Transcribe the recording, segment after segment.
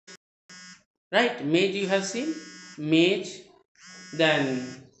right? Maize you have seen, maize.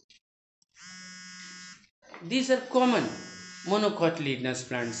 Then these are common monocotyledonous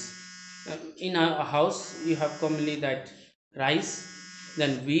plants. In a house you have commonly that rice,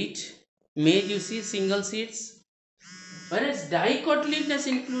 then wheat, maize you see single seeds, whereas dicotyledonous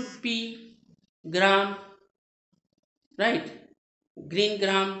include pea, gram, right? Green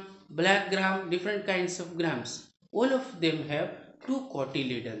gram, black gram, different kinds of grams. All of them have two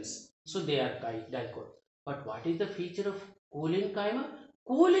cotyledons, so they are dicot. But what is the feature of cholenchyma?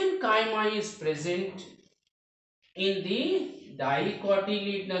 Cholenchyma is present in the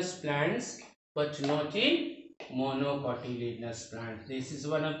dicotyledonous plants but not in monocotyledonous plants. This is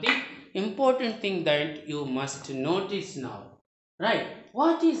one of the important thing that you must notice now, right?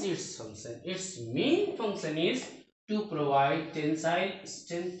 What is its function? Its main function is to provide tensile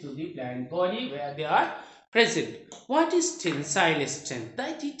strength to the plant body where they are present. What is tensile strength?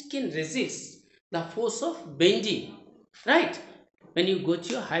 That it can resist the force of bending, right? When you go to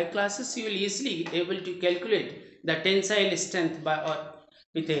your high classes, you will easily able to calculate the tensile strength by or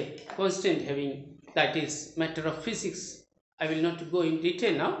with a constant having, that is matter of physics. I will not go in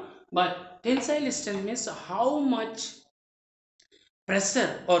detail now, but tensile strength means how much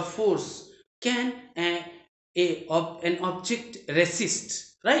pressure or force can an object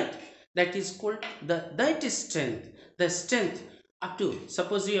resist, right? That is called that strength. The strength up to,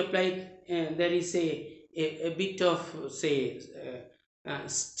 suppose you apply, there is a bit of say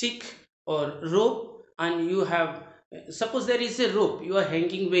stick or rope, and you have, suppose there is a rope, you are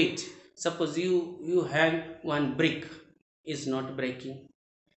hanging weight, suppose you hang one brick, is not breaking,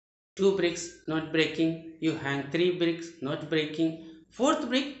 two bricks not breaking, you hang three bricks not breaking, fourth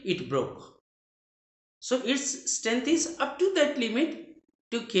brick it broke. So its strength is up to that limit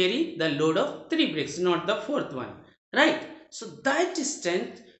to carry the load of three bricks, not the fourth one, right? So that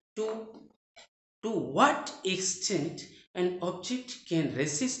strength, to what extent an object can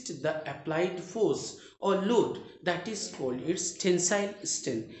resist the applied force or load, that is called its tensile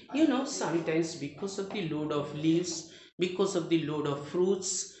strength. You know, sometimes because of the load of leaves, because of the load of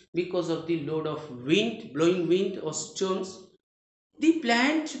fruits, because of the load of wind, blowing wind or storms, the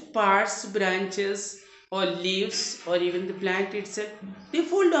plant parts, branches or leaves or even the plant itself, they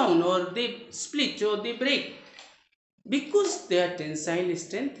fall down or they split or they break because their tensile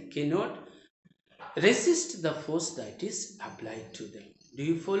strength cannot resist the force that is applied to them. Do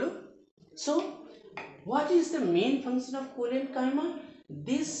you follow? So, what is the main function of cholenchyma?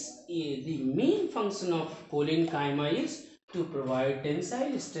 This is the main function of cholenchyma is to provide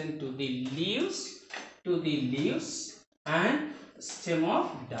tensile strength to the leaves and stem of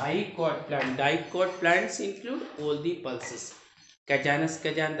dicot plant. Dicot plants include all the pulses. Cajanus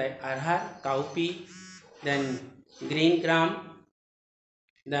cajan, the arhar, cowpea, then green gram,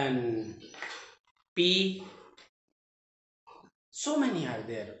 then pea, so many are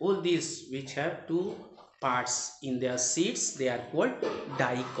there. All these which have two parts in their seeds, they are called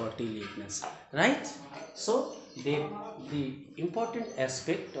dicotyledonous, right? So the important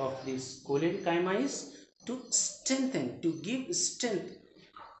aspect of this cholenchyma is to strengthen, to give strength,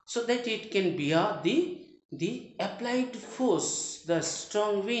 so that it can bear the applied force, the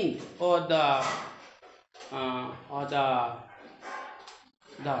strong wind or the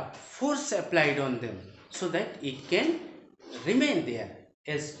force applied on them, so that it can remain there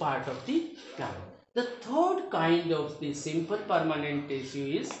as part of the plant. The third kind of the simple permanent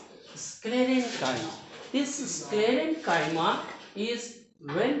tissue is sclerenchyma. This sclerenchyma is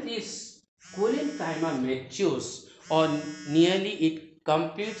when this cholenchyma matures or nearly it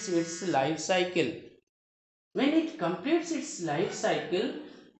completes its life cycle. When it completes its life cycle,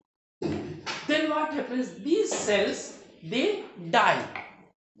 then what happens? These cells, they die.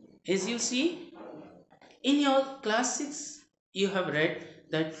 As you see, in your class 6, you have read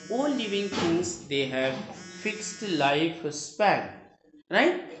that all living things, they have fixed life span,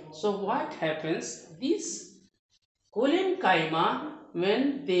 right? So what happens? These cholenchyma,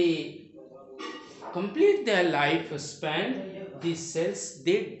 when they complete their life span, these cells,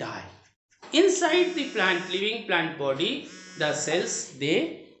 they die. Inside the plant, living plant body, the cells,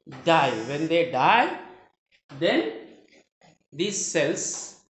 they die. When they die, then these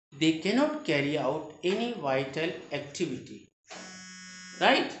cells, they cannot carry out any vital activity,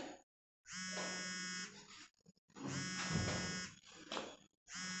 right?